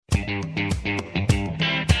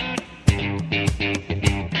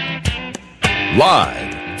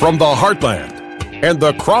Live from the heartland and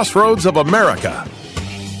the crossroads of America,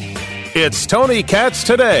 it's Tony Katz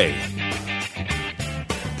Today.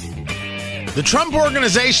 The Trump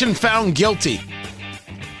Organization found guilty.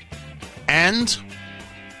 And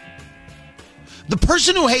the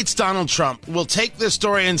person who hates Donald Trump will take this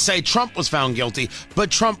story and say Trump was found guilty, but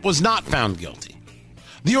Trump was not found guilty.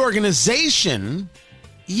 The organization,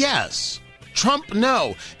 yes. Trump,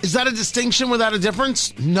 no. Is that a distinction without a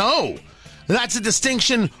difference? No. That's a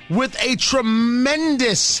distinction with a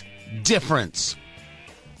tremendous difference.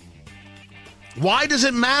 Why does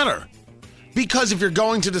it matter? Because if you're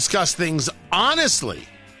going to discuss things honestly,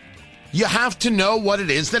 you have to know what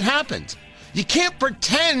it is that happened. You can't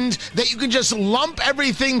pretend that you can just lump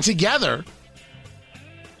everything together.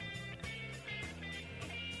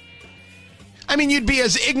 I mean, you'd be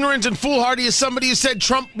as ignorant and foolhardy as somebody who said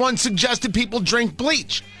Trump once suggested people drink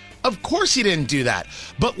bleach. Of course he didn't do that.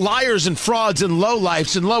 But liars and frauds and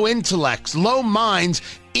lowlifes and low intellects, low minds,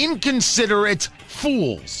 inconsiderate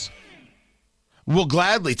fools will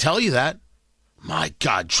gladly tell you that. My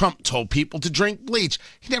God, Trump told people to drink bleach.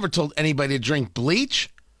 He never told anybody to drink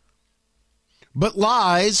bleach. But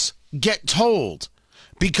lies get told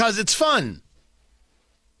because it's fun.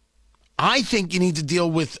 I think you need to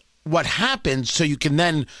deal with what happened so you can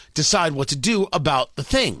then decide what to do about the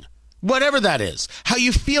thing. Whatever that is, how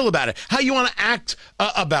you feel about it, how you want to act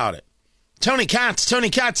about it. Tony Katz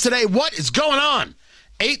Today. What is going on?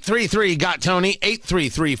 833-GOT-TONY,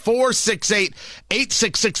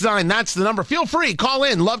 833-468-8669. That's the number. Feel free. Call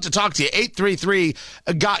in. Love to talk to you.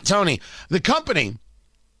 833-GOT-TONY. The company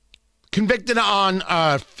convicted on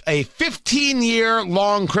a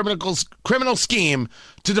 15-year-long criminal scheme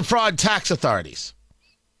to defraud tax authorities.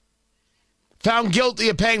 Found guilty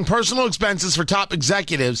of paying personal expenses for top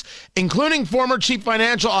executives, including former Chief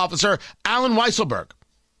Financial Officer Allen Weisselberg.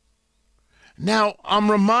 Now,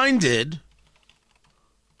 I'm reminded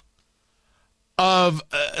of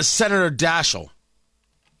Senator Daschle.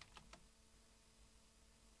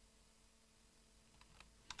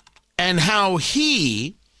 And how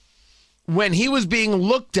he, when he was being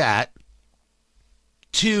looked at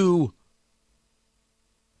to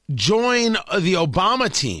join the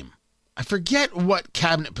Obama team, I forget what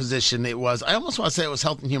cabinet position it was. I almost want to say it was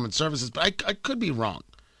Health and Human Services, but I could be wrong.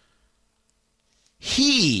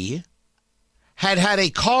 He had a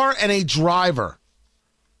car and a driver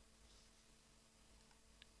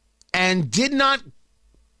and did not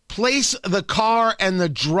place the car and the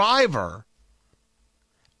driver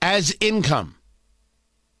as income.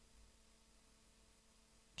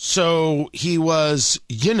 So he was,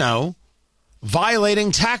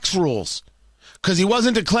 violating tax rules because he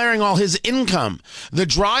wasn't declaring all his income. The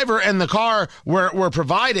driver and the car were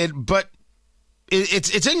provided, but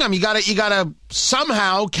it's income. You gotta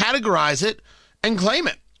somehow categorize it and claim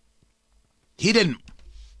it. He didn't.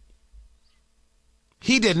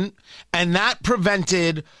 And that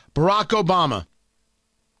prevented Barack Obama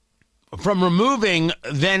from removing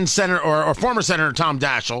then Senator or former Senator Tom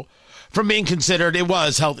Daschle from being considered, it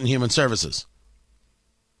was Health and Human Services.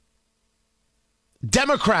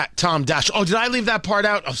 Democrat Tom Daschle. Oh, did I leave that part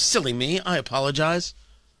out? Oh, silly me. I apologize.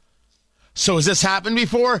 So has this happened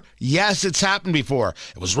before? Yes, it's happened before.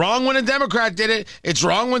 It was wrong when a Democrat did it. It's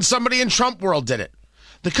wrong when somebody in Trump world did it.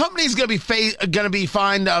 The company's going to be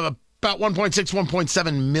fined about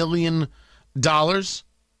 $1.7 million.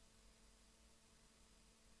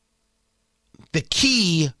 The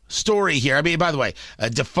key story here, I mean, by the way,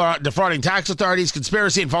 defrauding tax authorities,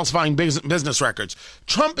 conspiracy, and falsifying business records.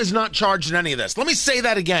 Trump is not charged in any of this. Let me say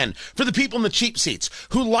that again for the people in the cheap seats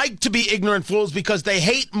who like to be ignorant fools because they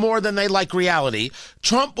hate more than they like reality.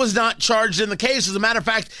 Trump was not charged in the case. As a matter of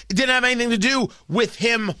fact, it didn't have anything to do with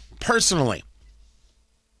him personally.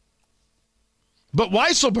 But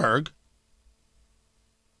Weisselberg,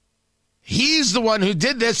 he's the one who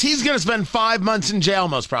did this. He's going to spend 5 months in jail,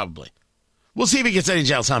 most probably. We'll see if he gets any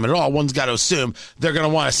jail time at all. One's got to assume they're going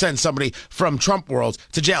to want to send somebody from Trump world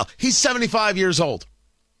to jail. He's 75 years old.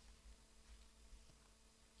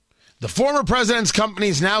 The former president's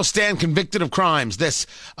companies now stand convicted of crimes. This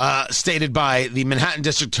stated by the Manhattan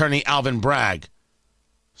District Attorney Alvin Bragg.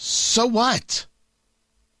 So what?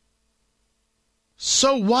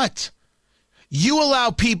 So what? You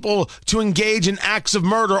allow people to engage in acts of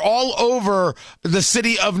murder all over the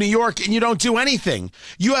city of New York and you don't do anything.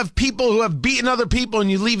 You have people who have beaten other people and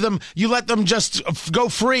you let them just go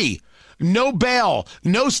free. No bail,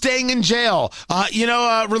 no staying in jail,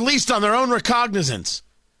 released on their own recognizance.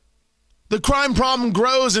 The crime problem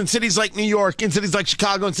grows in cities like New York, in cities like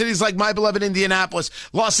Chicago, in cities like my beloved Indianapolis,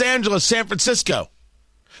 Los Angeles, San Francisco.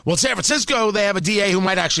 Well, San Francisco, they have a DA who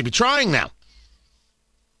might actually be trying now.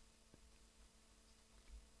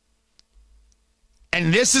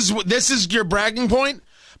 And this is your bragging point?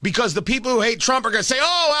 Because the people who hate Trump are going to say,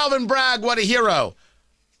 oh, Alvin Bragg, what a hero.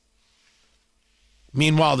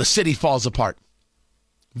 Meanwhile, the city falls apart.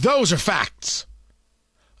 Those are facts.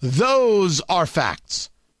 Those are facts.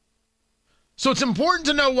 So it's important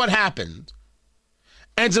to know what happened.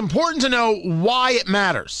 And it's important to know why it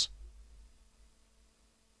matters.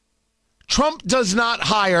 Trump does not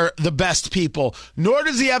hire the best people, nor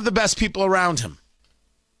does he have the best people around him.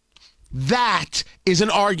 That is an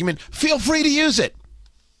argument. Feel free to use it.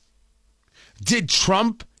 Did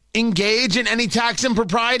Trump engage in any tax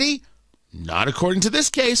impropriety? Not according to this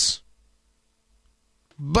case.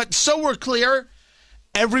 But so we're clear,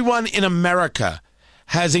 everyone in America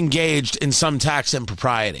has engaged in some tax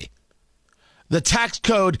impropriety. The tax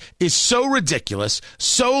code is so ridiculous,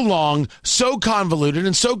 so long, so convoluted,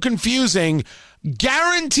 and so confusing.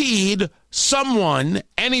 Guaranteed someone,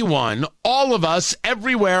 anyone, all of us,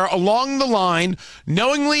 everywhere along the line,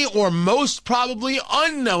 knowingly or most probably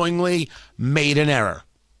unknowingly, made an error.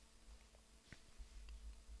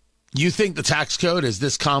 You think the tax code is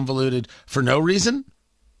this convoluted for no reason?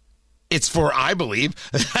 It's for, I believe,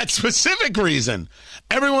 that specific reason.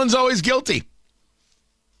 Everyone's always guilty.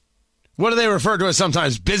 What do they refer to as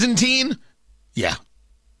sometimes? Byzantine? Yeah,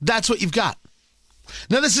 that's what you've got.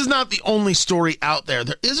 Now, this is not the only story out there.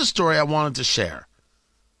 There is a story I wanted to share.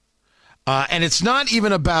 And it's not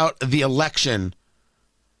even about the election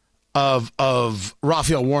of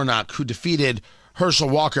Raphael Warnock, who defeated Herschel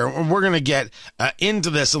Walker. And we're going to get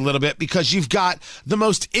into this a little bit because you've got the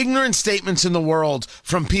most ignorant statements in the world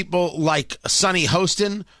from people like Sunny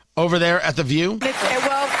Hostin over there at The View.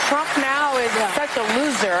 Well, Trump now is such a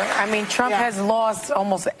loser. I mean, Trump has lost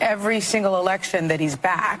almost every single election that he's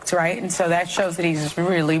backed, right? And so that shows that he's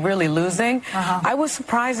really, really losing. I was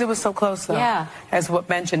surprised it was so close, though, as what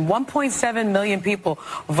mentioned. 1.7 million people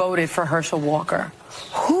voted for Herschel Walker.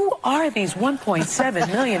 Who are these 1.7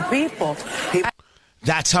 million people?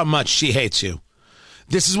 That's how much she hates you.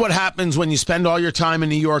 This is what happens when you spend all your time in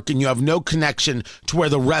New York and you have no connection to where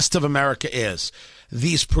the rest of America is.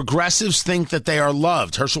 These progressives think that they are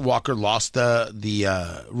loved. Herschel Walker lost the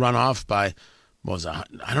runoff by,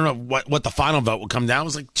 I don't know what the final vote would come down. It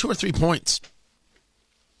was like 2 or 3 points.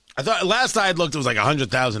 I thought last I had looked, it was like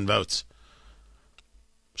 100,000 votes.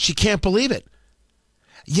 She can't believe it.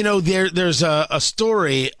 You know, there's a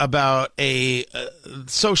story about a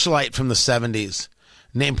socialite from the 70s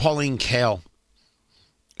named Pauline Kael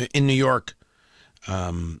in New York.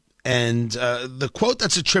 And the quote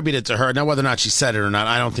that's attributed to her, now whether or not she said it or not,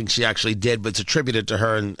 I don't think she actually did, but it's attributed to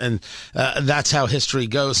her, and that's how history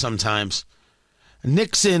goes sometimes.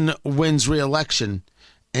 Nixon wins re-election,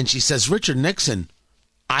 and she says, Richard Nixon,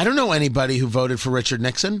 I don't know anybody who voted for Richard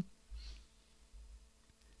Nixon.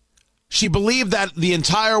 She believed that the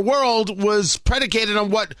entire world was predicated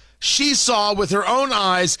on what she saw with her own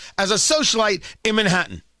eyes as a socialite in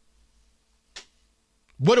Manhattan.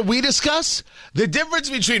 What do we discuss? The difference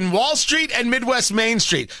between Wall Street and Midwest Main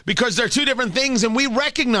Street, because they're two different things and we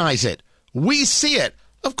recognize it. We see it.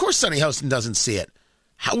 Of course, Sunny Hostin doesn't see it.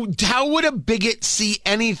 How would a bigot see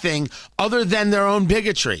anything other than their own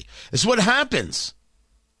bigotry? It's what happens.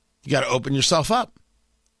 You got to open yourself up.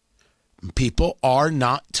 People are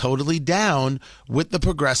not totally down with the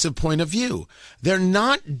progressive point of view. They're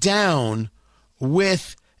not down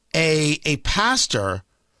with a pastor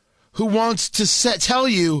who wants to tell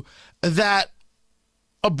you that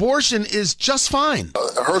abortion is just fine.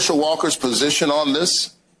 Herschel Walker's position on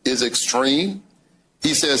this is extreme.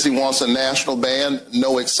 He says he wants a national ban,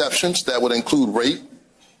 no exceptions. That would include rape,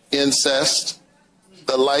 incest,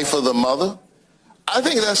 the life of the mother. I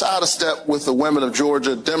think that's out of step with the women of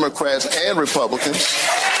Georgia, Democrats and Republicans.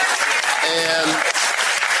 And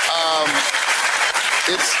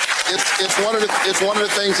it's one of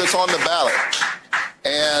the things that's on the ballot.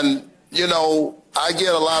 And, you know, I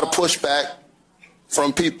get a lot of pushback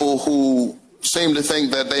from people who seem to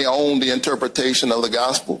think that they own the interpretation of the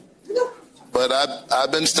gospel. But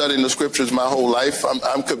I've been studying the scriptures my whole life.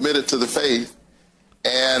 I'm committed to the faith.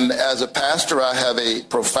 And as a pastor, I have a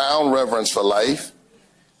profound reverence for life.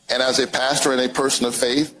 And as a pastor and a person of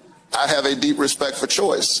faith, I have a deep respect for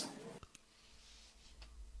choice.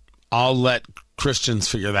 I'll let Christians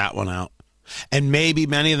figure that one out. And maybe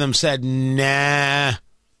many of them said, nah,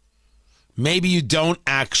 maybe you don't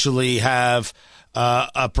actually have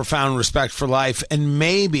a profound respect for life. And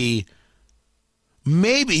maybe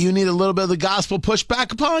you need a little bit of the gospel pushed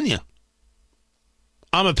back upon you.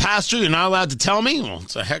 I'm a pastor, you're not allowed to tell me? Well,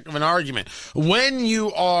 it's a heck of an argument. When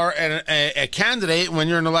you are a candidate, when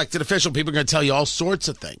you're an elected official, people are going to tell you all sorts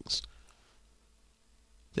of things.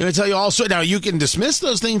 They're going to tell you all sorts. Now, you can dismiss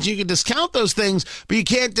those things, you can discount those things, but you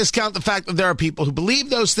can't discount the fact that there are people who believe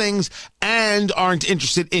those things and aren't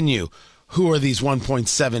interested in you. Who are these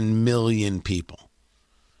 1.7 million people?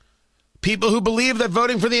 People who believe that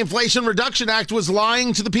voting for the Inflation Reduction Act was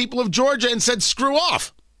lying to the people of Georgia and said, screw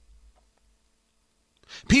off.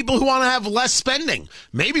 People who want to have less spending.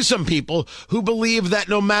 Maybe some people who believe that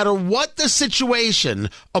no matter what the situation,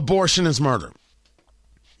 abortion is murder.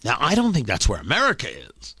 Now, I don't think that's where America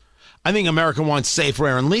is. I think America wants safe,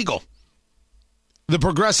 rare, and legal. The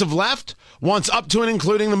progressive left wants up to and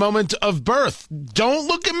including the moment of birth. Don't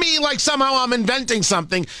look at me like somehow I'm inventing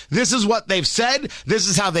something. This is what they've said. This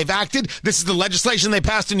is how they've acted. This is the legislation they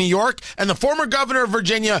passed in New York. And the former governor of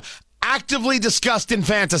Virginia actively discussed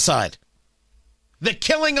infanticide. The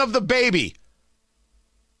killing of the baby.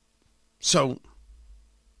 So,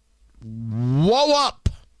 whoa up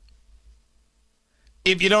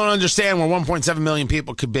if you don't understand where 1.7 million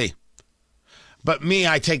people could be. But me,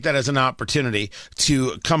 I take that as an opportunity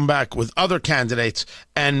to come back with other candidates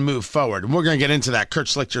and move forward. And we're going to get into that. Kurt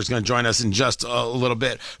Schlichter is going to join us in just a little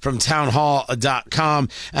bit from townhall.com,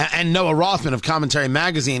 and Noah Rothman of Commentary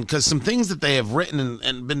Magazine, because some things that they have written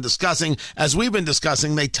and been discussing, as we've been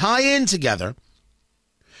discussing, they tie in together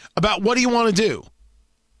about what do you want to do?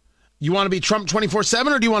 You want to be Trump 24/7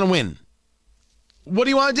 or do you want to win? What do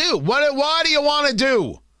you want to do? What do you want to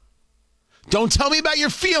do? Don't tell me about your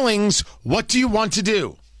feelings. What do you want to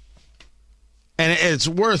do? And it's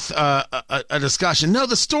worth a discussion. No,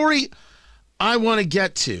 the story I want to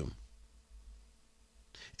get to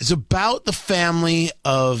is about the family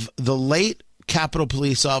of the late Capitol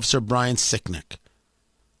Police Officer Brian Sicknick.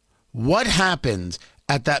 What happened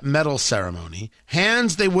at that medal ceremony,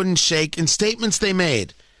 hands they wouldn't shake, and statements they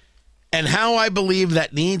made, and how I believe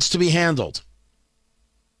that needs to be handled.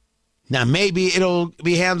 Now, maybe it'll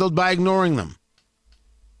be handled by ignoring them.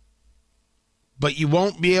 But you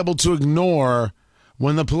won't be able to ignore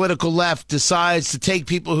when the political left decides to take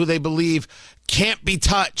people who they believe can't be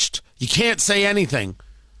touched, you can't say anything,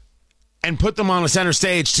 and put them on a center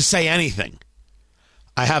stage to say anything.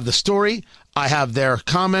 I have the story, I have their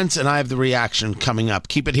comments, and I have the reaction coming up.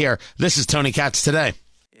 Keep it here. This is Tony Katz Today.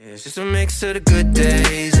 It's just a mix of the good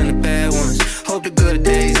days and the bad ones. Hope the good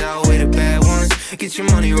days outweigh the bad ones. Get your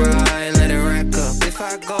money right, let it rack up. If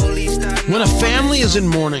I go least, when a family is in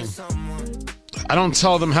mourning, I don't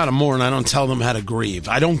tell them how to mourn. I don't tell them how to grieve.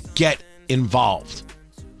 I don't get involved.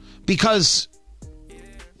 Because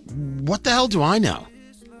what the hell do I know?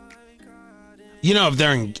 You know, if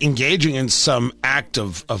they're engaging in some act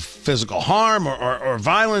of physical harm or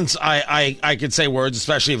violence, I could say words,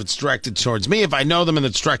 especially if it's directed towards me, if I know them and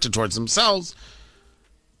it's directed towards themselves.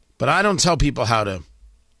 But I don't tell people how to.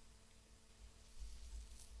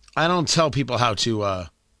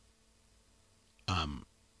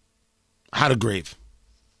 How to grieve.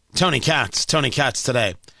 Tony Katz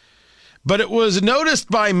Today. But it was noticed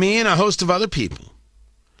by me and a host of other people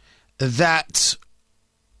that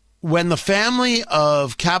when the family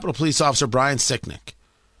of Capitol Police Officer Brian Sicknick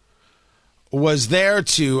was there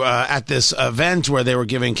to at this event where they were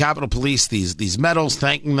giving Capitol Police these medals,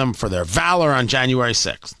 thanking them for their valor on January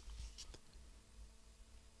 6th.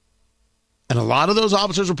 And a lot of those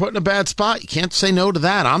officers were put in a bad spot. You can't say no to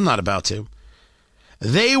that. I'm not about to.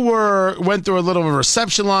 They went through a little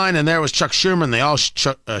reception line, and there was Chuck Schumer, and they all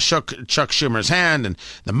shook Chuck Schumer's hand, and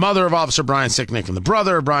the mother of Officer Brian Sicknick and the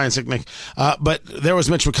brother of Brian Sicknick. But there was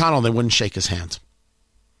Mitch McConnell, and they wouldn't shake his hand.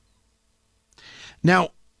 Now,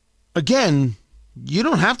 again, you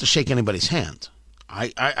don't have to shake anybody's hand.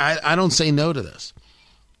 I don't say no to this.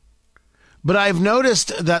 But I've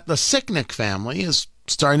noticed that the Sicknick family is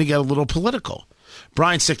starting to get a little political.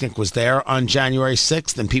 Brian Sicknick was there on January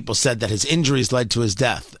 6th, and people said that his injuries led to his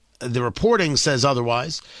death. The reporting says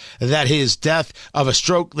otherwise, that his death of a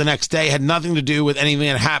stroke the next day had nothing to do with anything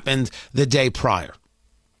that happened the day prior.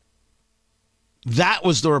 That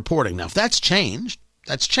was the reporting. Now, if that's changed,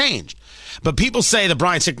 that's changed. But people say that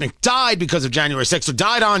Brian Sicknick died because of January 6th or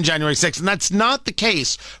died on January 6th, and that's not the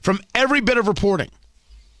case from every bit of reporting.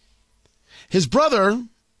 His brother,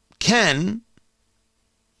 Ken,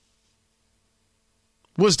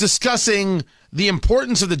 was discussing the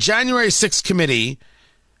importance of the January 6th committee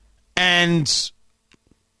and,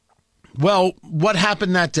 well, what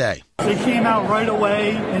happened that day. They came out right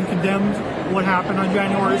away and condemned what happened on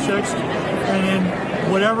January 6th. And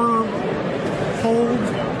then whatever hold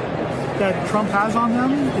that Trump has on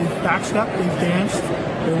them, they've backstepped, they've danced.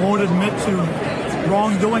 They won't admit to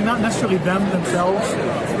wrongdoing, not necessarily them themselves,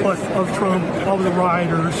 but of Trump, of the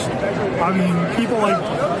rioters. I mean, people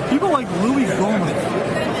like Louis Gohmert,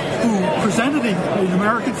 who presented an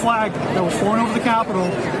American flag that was flown over the Capitol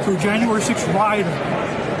to a January 6th rioter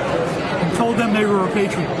and told them they were a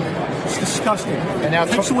patriot. It's disgusting. And now it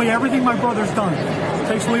takes away everything my brother's done. It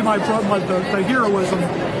takes away the heroism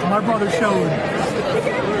my brother showed.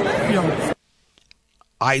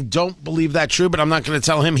 I don't believe that true, but I'm not going to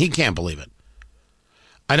tell him he can't believe it.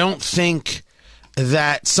 I don't think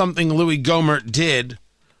that something Louis Gohmert did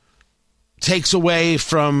takes away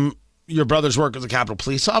from your brother's work as a Capitol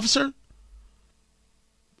Police officer.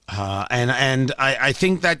 And I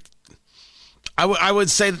think that I would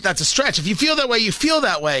say that that's a stretch. If you feel that way, you feel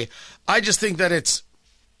that way. I just think that it's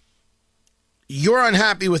you're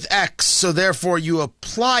unhappy with X, so therefore you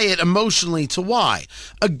apply it emotionally to Y.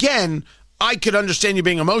 Again, I could understand you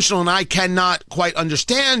being emotional, and I cannot quite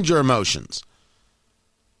understand your emotions.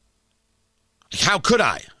 How could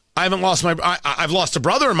I? I've lost a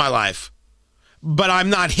brother in my life, but I'm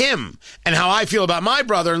not him. And how I feel about my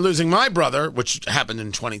brother and losing my brother, which happened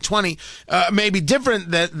in 2020, may be different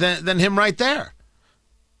than him right there.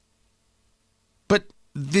 But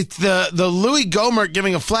the Louis Gohmert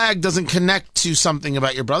giving a flag doesn't connect to something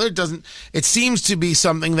about your brother. It seems to be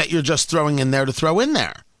something that you're just throwing in there to throw in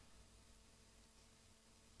there.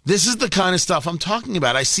 This is the kind of stuff I'm talking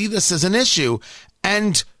about. I see this as an issue.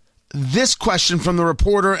 And this question from the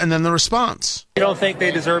reporter and then the response. You don't think they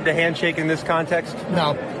deserved a handshake in this context?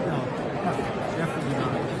 No, definitely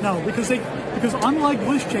not. No, because unlike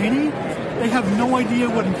Liz Cheney, they have no idea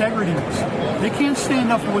what integrity is. They can't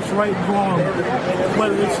stand up for what's right and wrong.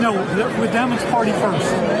 With them, it's party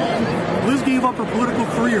first. Liz gave up her political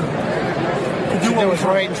career to do what was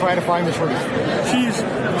right and try to find the truth.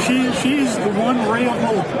 She's the one ray of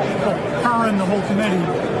hope, her and the whole committee,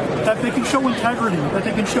 that they can show integrity, that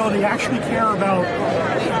they can show they actually care about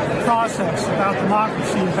the process, about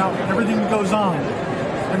democracy, about everything that goes on.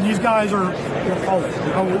 And these guys are,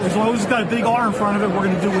 as long as it's got a big R in front of it, we're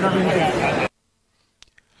going to do whatever we do.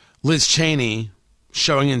 Liz Cheney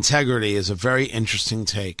showing integrity is a very interesting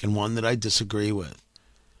take and one that I disagree with.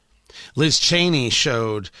 Liz Cheney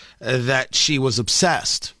showed that she was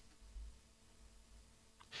obsessed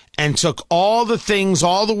and took all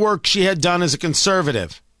the work she had done as a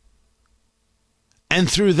conservative and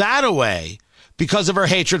threw that away because of her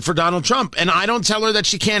hatred for Donald Trump. And I don't tell her that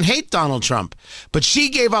she can't hate Donald Trump, but she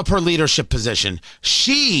gave up her leadership position.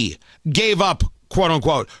 She gave up, quote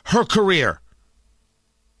unquote, her career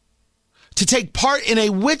to take part in a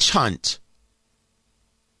witch hunt.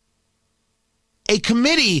 A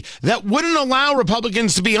committee that wouldn't allow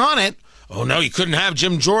Republicans to be on it. Oh, no, you couldn't have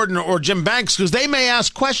Jim Jordan or Jim Banks because they may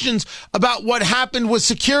ask questions about what happened with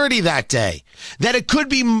security that day. That it could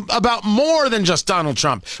be about more than just Donald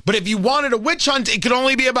Trump. But if you wanted a witch hunt, it could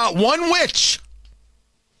only be about one witch.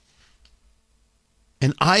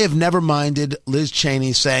 And I have never minded Liz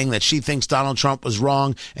Cheney saying that she thinks Donald Trump was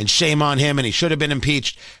wrong and shame on him and he should have been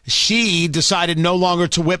impeached. She decided no longer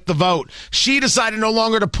to whip the vote. She decided no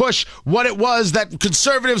longer to push what it was that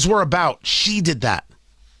conservatives were about. She did that.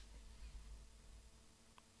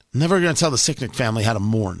 Never going to tell the Sicknick family how to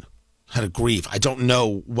mourn, how to grieve. I don't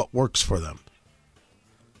know what works for them.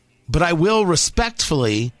 But I will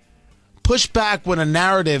respectfully push back when a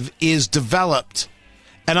narrative is developed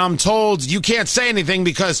and I'm told you can't say anything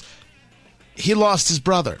because he lost his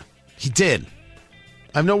brother. He did.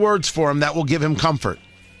 I have no words for him that will give him comfort.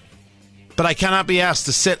 But I cannot be asked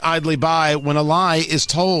to sit idly by when a lie is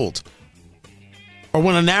told or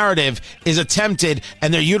when a narrative is attempted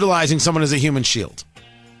and they're utilizing someone as a human shield.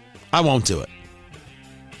 I won't do it.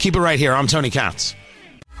 Keep it right here. I'm Tony Katz.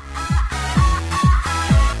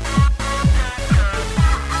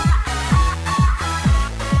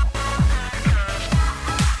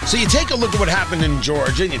 So you take a look at what happened in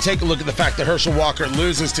Georgia, and you take a look at the fact that Herschel Walker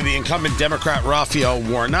loses to the incumbent Democrat Raphael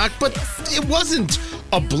Warnock, but it wasn't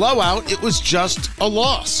a blowout. It was just a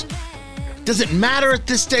loss. Does it matter at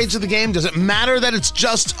this stage of the game? Does it matter that it's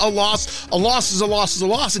just a loss? A loss is a loss is a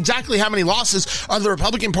loss. Exactly how many losses are the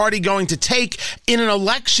Republican Party going to take in an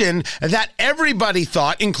election that everybody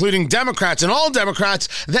thought, including Democrats and all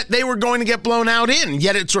Democrats, that they were going to get blown out in?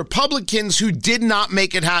 Yet it's Republicans who did not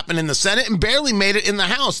make it happen in the Senate and barely made it in the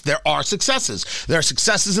House. There are successes. There are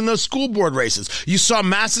successes in those school board races. You saw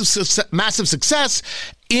massive success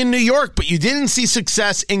in New York, but you didn't see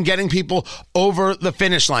success in getting people over the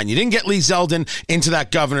finish line. You didn't get Lee Zeldin into that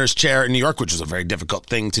governor's chair in New York, which was a very difficult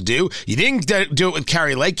thing to do. You didn't do it with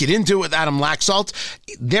Kari Lake. You didn't do it with Adam Laxalt.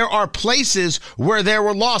 There are places where there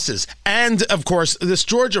were losses. And, of course, this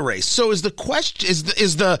Georgia race. So is the question,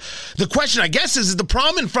 the question, I guess, is the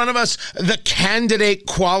problem in front of us the candidate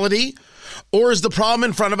quality, or is the problem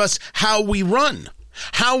in front of us how we run?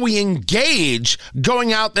 how we engage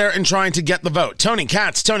going out there and trying to get the vote. Tony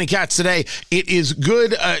Katz today. It is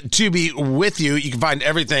good to be with you. You can find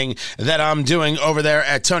everything that I'm doing over there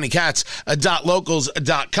at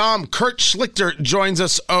tonykatz.locals.com. Kurt Schlichter joins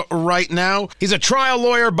us right now. He's a trial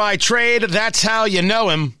lawyer by trade. That's how you know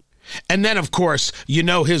him. And then, of course, you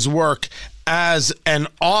know his work as an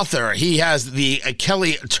author. He has the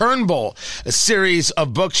Kelly Turnbull series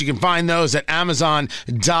of books. You can find those at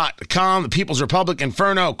Amazon.com. The People's Republic,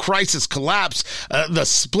 Inferno, Crisis, Collapse, The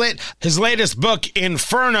Split. His latest book,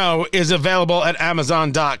 Inferno, is available at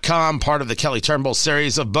Amazon.com, part of the Kelly Turnbull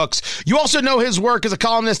series of books. You also know his work as a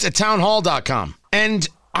columnist at Townhall.com. And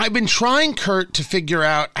I've been trying, Kurt, to figure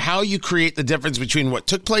out how you create the difference between what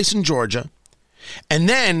took place in Georgia and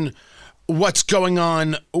then what's going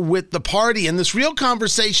on with the party, and this real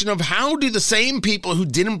conversation of how do the same people who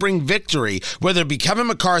didn't bring victory, whether it be Kevin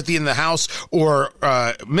McCarthy in the House or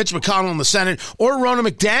Mitch McConnell in the Senate or Ronna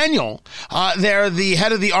McDaniel, they're the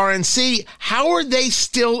head of the RNC, how are they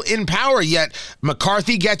still in power? Yet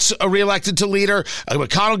McCarthy gets reelected to leader,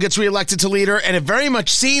 McConnell gets reelected to leader, and it very much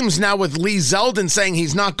seems now with Lee Zeldin saying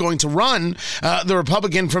he's not going to run, the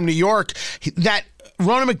Republican from New York, that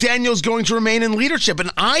Ronna McDaniel is going to remain in leadership. And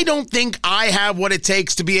I don't think I have what it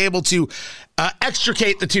takes to be able to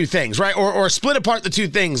extricate the two things, right? Or split apart the two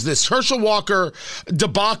things. This Herschel Walker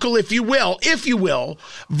debacle, if you will,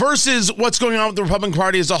 versus what's going on with the Republican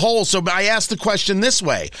Party as a whole. So I ask the question this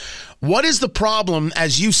way. What is the problem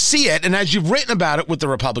as you see it and as you've written about it with the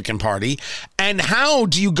Republican Party? And how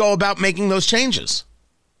do you go about making those changes?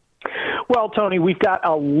 Well, Tony, we've got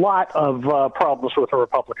a lot of problems with the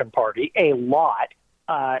Republican Party, a lot.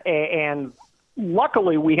 And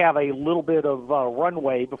luckily, we have a little bit of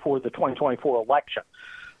runway before the 2024 election.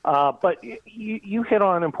 But you hit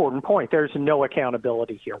on an important point. There's no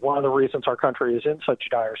accountability here. One of the reasons our country is in such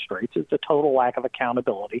dire straits is the total lack of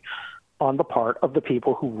accountability on the part of the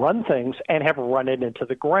people who run things and have run it into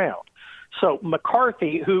the ground. So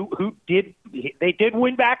McCarthy, they did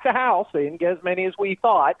win back the House. They didn't get as many as we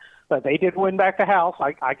thought, but they did win back the House.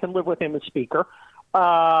 I can live with him as Speaker.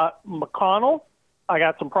 McConnell, I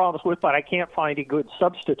got some problems with, but I can't find a good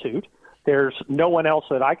substitute. There's no one else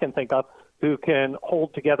that I can think of who can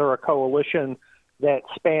hold together a coalition that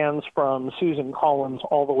spans from Susan Collins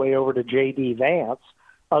all the way over to J.D. Vance,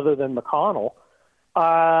 other than McConnell,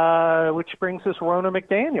 which brings us Ronna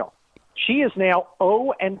McDaniel. She is now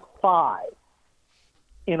 0-5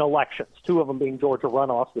 in elections, two of them being Georgia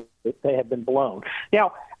runoffs that they have been blown.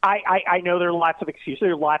 Now, I know there are lots of excuses.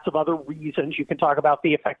 There are lots of other reasons. You can talk about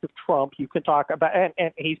the effect of Trump. You can talk about, and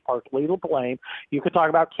he's partly to blame. You could talk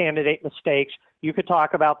about candidate mistakes. You could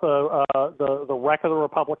talk about the wreck of the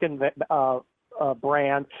Republican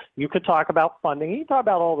brand. You could talk about funding. You can talk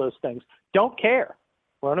about all those things. Don't care.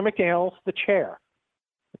 Ronna McDaniel's the chair.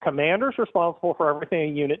 The commander's responsible for everything a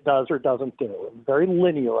unit does or doesn't do. I'm very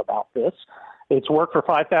linear about this. It's worked for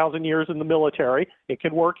 5,000 years in the military. It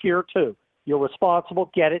can work here, too. You're responsible.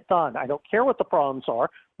 Get it done. I don't care what the problems are.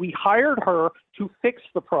 We hired her to fix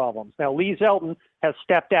the problems. Now, Lee Zeldin has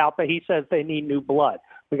stepped out, but he says they need new blood.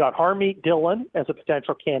 We got Harmeet Dillon as a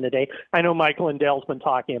potential candidate. I know Mike Lindell's been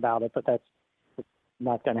talking about it, but that's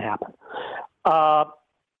not going to happen.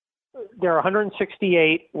 There are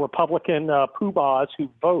 168 Republican poobahs who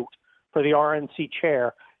vote for the RNC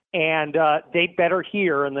chair, and they better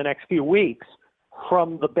hear in the next few weeks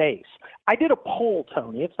from the base. I did a poll,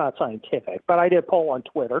 Tony. It's not scientific, but I did a poll on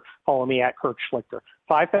Twitter. Follow me at Kurt Schlichter.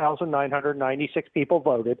 5,996 people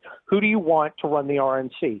voted. Who do you want to run the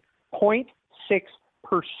RNC?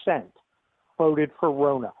 0.6% voted for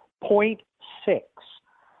Ronna. 0.6.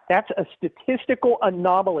 That's a statistical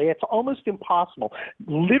anomaly. It's almost impossible.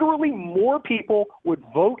 Literally more people would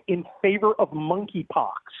vote in favor of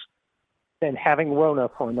monkeypox than having Ronna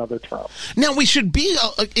for another term. Now, we should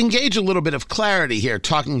engage a little bit of clarity here,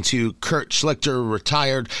 talking to Kurt Schlichter,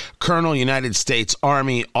 retired Colonel, United States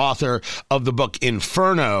Army, author of the book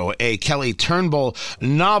Inferno, a Kelly Turnbull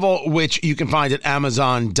novel, which you can find at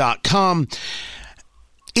Amazon.com.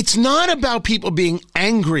 It's not about people being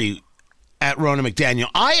angry at Ronna McDaniel.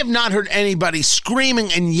 I have not heard anybody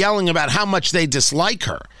screaming and yelling about how much they dislike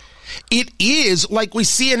her. It is, like we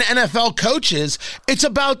see in NFL coaches, it's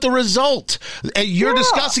about the result. You're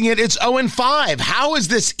discussing it, it's 0-5. How is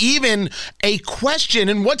this even a question,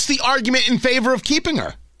 and what's the argument in favor of keeping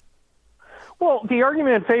her? Well, the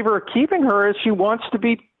argument in favor of keeping her is she wants to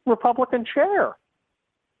be Republican chair.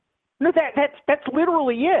 No, that's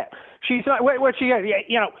literally it. She's not, what she,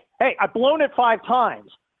 hey, I've blown it 5 times.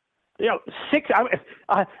 6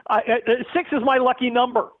 is my lucky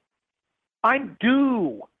number. I'm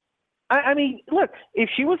due. I mean, look, if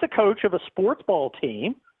she was a coach of a sports ball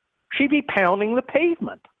team, she'd be pounding the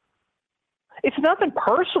pavement. It's nothing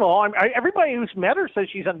personal. Everybody who's met her says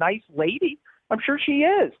she's a nice lady. I'm sure she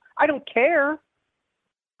is. I don't care.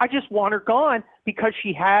 I just want her gone because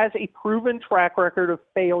she has a proven track record of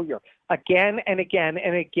failure again and again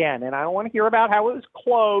and again. And I don't want to hear about how it was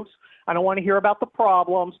close. I don't want to hear about the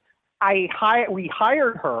problems. We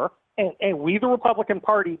hired her, and we, the Republican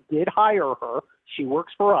Party, did hire her. She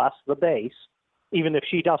works for us, the base, even if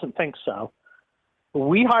she doesn't think so.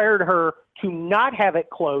 We hired her to not have it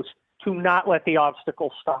close, to not let the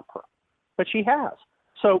obstacles stop her. But she has.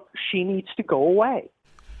 So she needs to go away.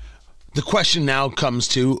 The question now comes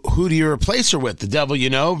to, who do you replace her with? The devil you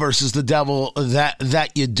know versus the devil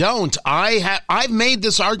that you don't. I've made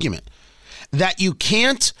this argument that you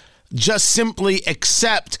can't just simply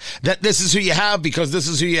accept that this is who you have because this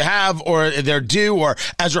is who you have, or they're due, or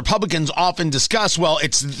as Republicans often discuss, well,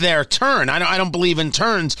 it's their turn. I don't believe in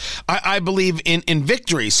turns. I believe in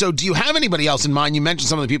victory. So do you have anybody else in mind? You mentioned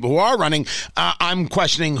some of the people who are running. I'm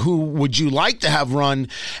questioning, who would you like to have run?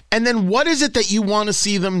 And then what is it that you want to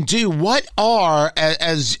see them do? What are,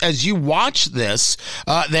 as you watch this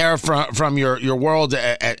there from your world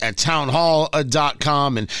at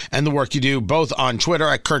townhall.com and the work you do both on Twitter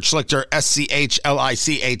at Kurt Schlichter, SCHLICHTER,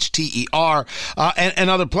 and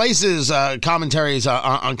other places, commentaries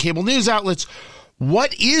on cable news outlets.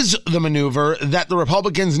 What is the maneuver that the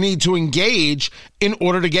Republicans need to engage in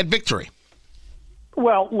order to get victory?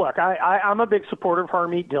 Well, look, I'm a big supporter of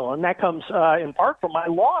Harmeet Dillon. That comes in part from my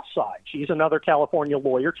law side. She's another California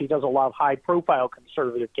lawyer. She does a lot of high-profile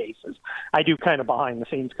conservative cases. I do kind of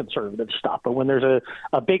behind-the-scenes conservative stuff. But when there's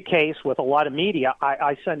a big case with a lot of media,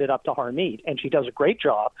 I send it up to Harmeet, and she does a great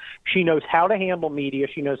job. She knows how to handle media.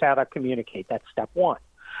 She knows how to communicate. That's step one.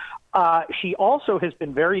 She also has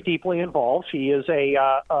been very deeply involved. She is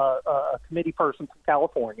a committee person from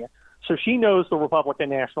California. So she knows the Republican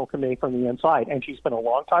National Committee from the inside, and she's been a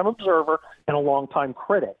longtime observer and a longtime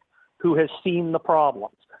critic who has seen the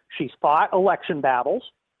problems. She's fought election battles.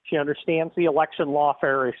 She understands the election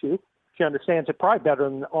lawfare issue. She understands it probably better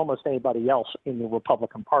than almost anybody else in the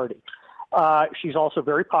Republican Party. She's also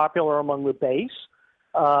very popular among the base.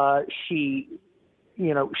 She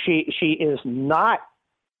is not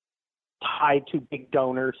tied to big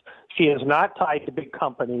donors. She is not tied to big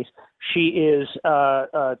companies. She is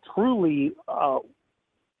truly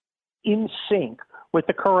in sync with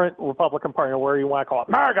the current Republican Party, or whatever you want to call it,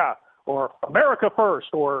 MAGA or America First,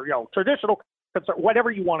 or traditional,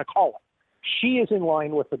 whatever you want to call it. She is in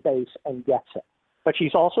line with the base and gets it. But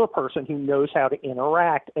she's also a person who knows how to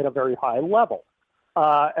interact at a very high level.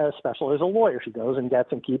 Especially as a lawyer, she goes and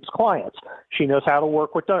gets and keeps clients. She knows how to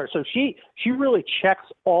work with donors. So she really checks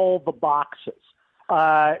all the boxes.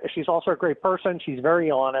 She's also a great person. She's very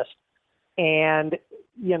honest. And,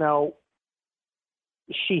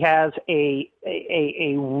 she has a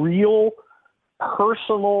real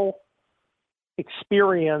personal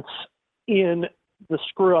experience in the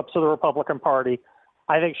screw-ups of the Republican Party.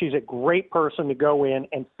 I think she's a great person to go in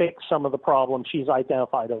and fix some of the problems she's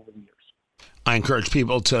identified over the years. I encourage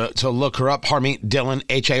people to look her up, Harmeet Dillon,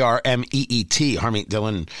 Harmeet, Harmeet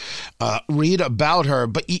Dillon. Read about her.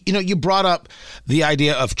 But, you brought up the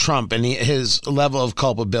idea of Trump and his level of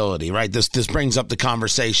culpability, right? This brings up the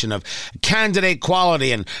conversation of candidate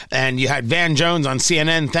quality. And you had Van Jones on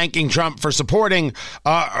CNN thanking Trump for supporting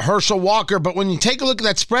Herschel Walker. But when you take a look at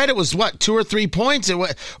that spread, it was, 2 or 3 points?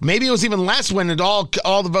 Maybe it was even less when all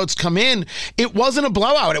the votes come in. It wasn't a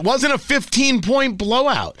blowout. It wasn't a 15-point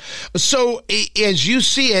blowout. So as you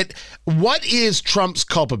see it, what is Trump's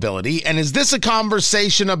culpability? And is this a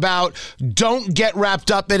conversation about don't get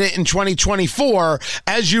wrapped up in it in 2024?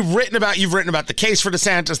 As you've written about the case for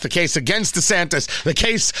DeSantis, the case against DeSantis, the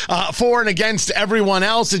case for and against everyone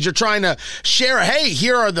else, as you're trying to share, hey,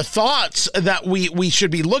 here are the thoughts that we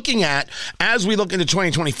should be looking at as we look into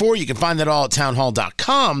 2024. You can find that all at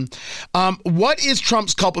townhall.com. What is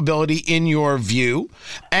Trump's culpability in your view?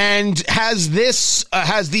 And have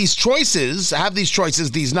these choices,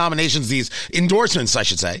 these nominations, these endorsements, I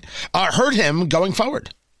should say, hurt him going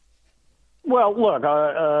forward? Well, look,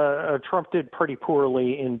 Trump did pretty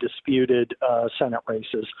poorly in disputed Senate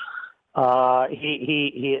races.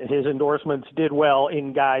 His endorsements did well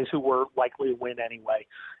in guys who were likely to win anyway.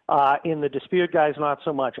 In the disputed guys, not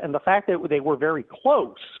so much. And the fact that they were very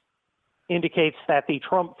close indicates that the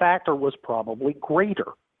Trump factor was probably greater.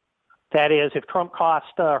 That is, if Trump cost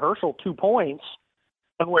Herschel 2 points,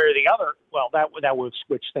 one way or the other, well, that would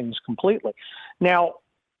switch things completely. Now,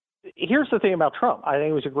 here's the thing about Trump. I think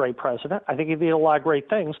he was a great president. I think he did a lot of great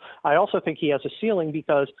things. I also think he has a ceiling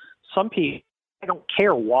because some people I don't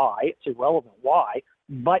care why. It's irrelevant why.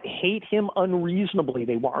 But hate him unreasonably.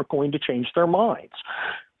 They aren't going to change their minds.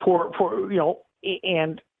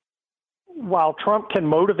 And while Trump can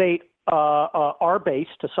motivate our base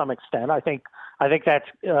to some extent, I think that's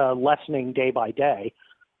lessening day by day.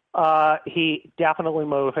 He definitely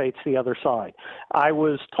motivates the other side. I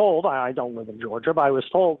was told, I don't live in Georgia, but I was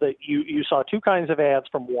told that you saw two kinds of ads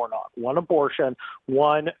from Warnock: one abortion,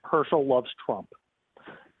 one Herschel loves Trump.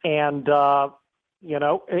 And,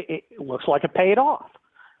 it looks like it paid off.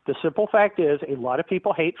 The simple fact is a lot of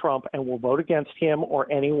people hate Trump and will vote against him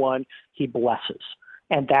or anyone he blesses.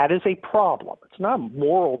 And that is a problem. It's not a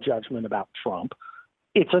moral judgment about Trump.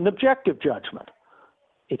 It's an objective judgment.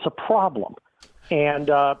 It's a problem. And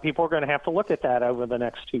people are going to have to look at that over the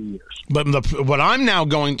next 2 years. But what I'm now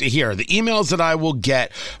going to hear, the emails that I will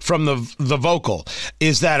get from the vocal,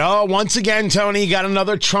 is that, once again, Tony, got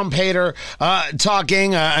another Trump hater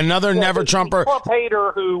talking, another never Trumper. Trump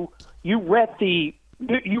hater who you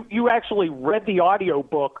actually read the audio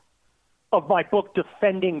book of my book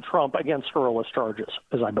defending Trump against scurrilous charges,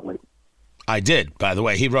 as I believe. I did, by the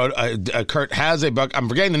way. He wrote, Kurt has a book. I'm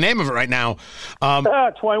forgetting the name of it right now.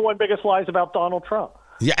 21 Biggest Lies About Donald Trump.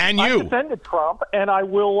 Yeah, and you. I defended Trump, and I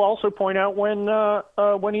will also point out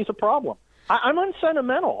when he's a problem. I'm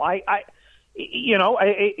unsentimental.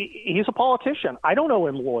 He's a politician. I don't owe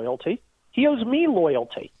him loyalty. He owes me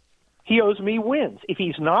loyalty. He owes me wins. If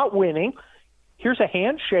he's not winning, here's a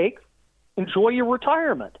handshake. Enjoy your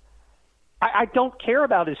retirement. I don't care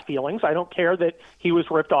about his feelings. I don't care that he was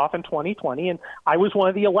ripped off in 2020, and I was one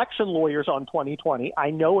of the election lawyers on 2020. I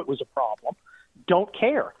know it was a problem. Don't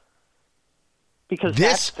care. Because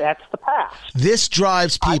that's the past. This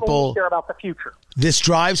drives people. I don't care about the future. This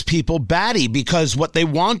drives people batty because what they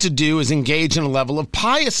want to do is engage in a level of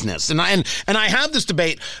piousness. And I have this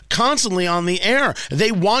debate constantly on the air.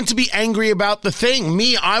 They want to be angry about the thing.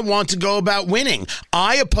 Me, I want to go about winning.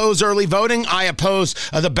 I oppose early voting. I oppose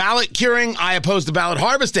the ballot curing. I oppose the ballot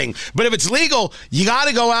harvesting. But if it's legal, you got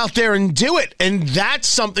to go out there and do it. And that's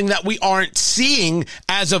something that we aren't seeing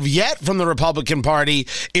as of yet from the Republican Party.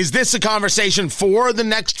 Is this a conversation for the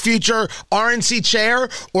next future RNC chair,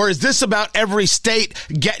 or is this about every state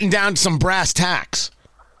getting down to some brass tacks?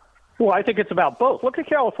 Well, I think it's about both. Look at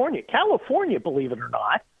California. California, believe it or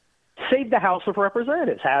not, saved the House of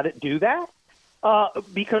Representatives. How did it do that?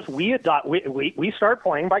 Because we start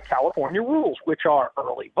playing by California rules, which are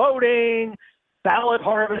early voting, ballot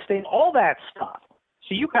harvesting, all that stuff.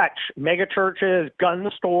 So you got mega churches, gun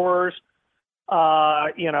stores, all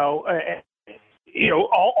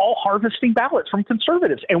harvesting ballots from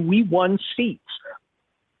conservatives, and we won seats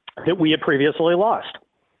that we had previously lost,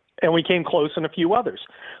 and we came close in a few others.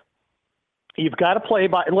 You've got to play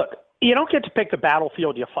by. Look, you don't get to pick the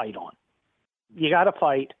battlefield you fight on. You got to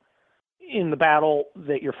fight in the battle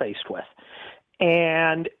that you're faced with,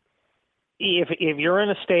 and if you're in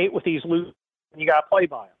a state with these loose, you got to play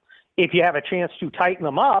by them. If you have a chance to tighten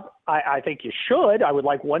them up, I think you should. I would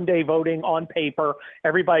like one-day voting on paper.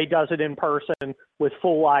 Everybody does it in person with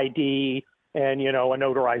full ID and, a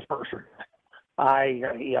notarized person.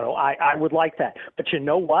 I would like that. But you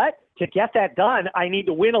know what? To get that done, I need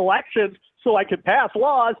to win elections so I can pass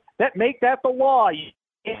laws that make that the law. You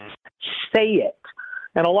can't say it.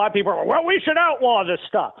 And a lot of people are, well, we should outlaw this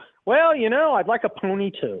stuff. Well, I'd like a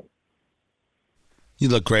pony too. You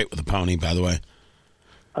look great with a pony, by the way.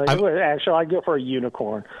 Actually, I go for a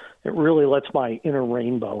unicorn. It really lets my inner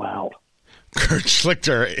rainbow out. Kurt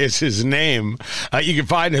Schlichter is his name. You can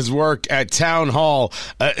find his work at townhall.com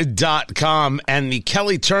and the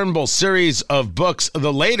Kelly Turnbull series of books,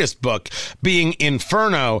 the latest book being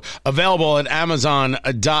Inferno, available at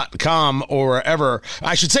Amazon.com or wherever,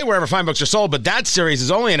 I should say wherever fine books are sold, but that series is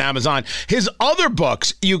only on Amazon. His other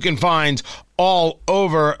books you can find all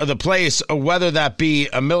over the place, whether that be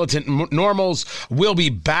Militant Normals, We'll Be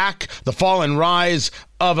Back, The Fall and Rise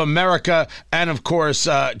of America, and of course,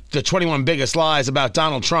 the 21 Biggest Lies about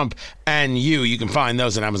Donald Trump and you. You can find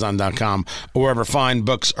those at Amazon.com or wherever fine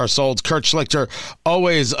books are sold. Kurt Schlichter,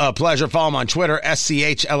 always a pleasure. Follow him on Twitter,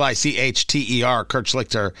 SCHLICHTER. Kurt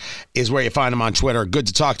Schlichter is where you find him on Twitter. Good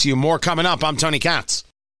to talk to you. More coming up. I'm Tony Katz.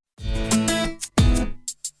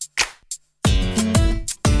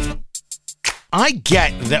 I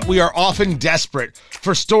get that we are often desperate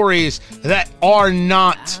for stories that are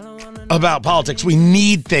not about politics. We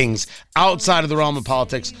need things outside of the realm of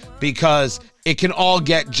politics because it can all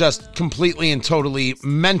get just completely and totally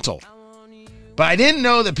mental. But I didn't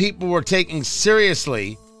know that people were taking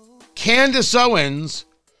seriously Candace Owens,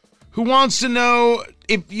 who wants to know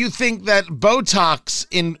if you think that Botox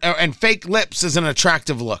and fake lips is an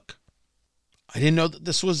attractive look. I didn't know that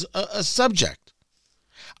this was a subject.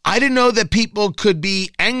 I didn't know that people could be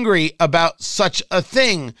angry about such a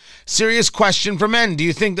thing. Serious question for men. Do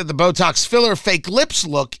you think that the Botox filler fake lips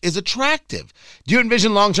look is attractive? Do you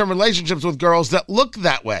envision long-term relationships with girls that look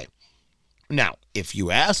that way? Now, if you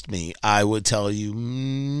asked me, I would tell you,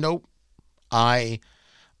 nope. I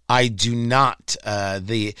do not.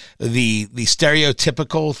 The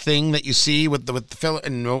stereotypical thing that you see with the filler,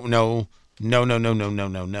 no.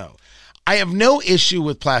 I have no issue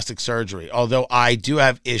with plastic surgery, although I do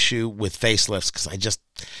have issue with facelifts because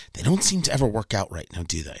they don't seem to ever work out right now,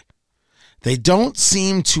 do they? They don't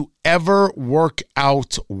seem to ever work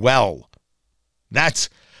out well. That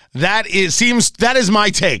is my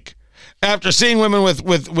take after seeing women with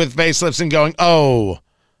facelifts and going, oh,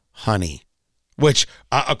 honey, which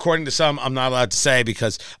according to some I'm not allowed to say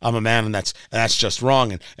because I'm a man and that's just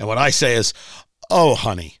wrong. And what I say is, oh,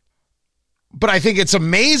 honey. But I think it's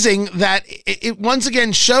amazing that it once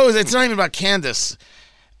again shows it's not even about Candace.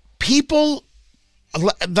 People,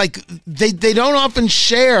 like, they don't often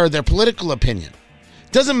share their political opinion.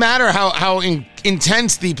 Doesn't matter how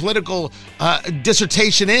intense the political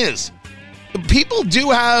dissertation is. People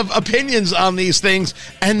do have opinions on these things,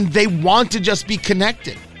 and they want to just be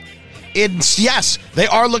connected. Yes, they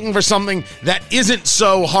are looking for something that isn't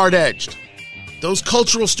so hard-edged. Those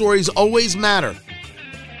cultural stories always matter.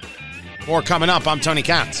 More coming up. I'm Tony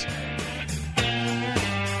Katz.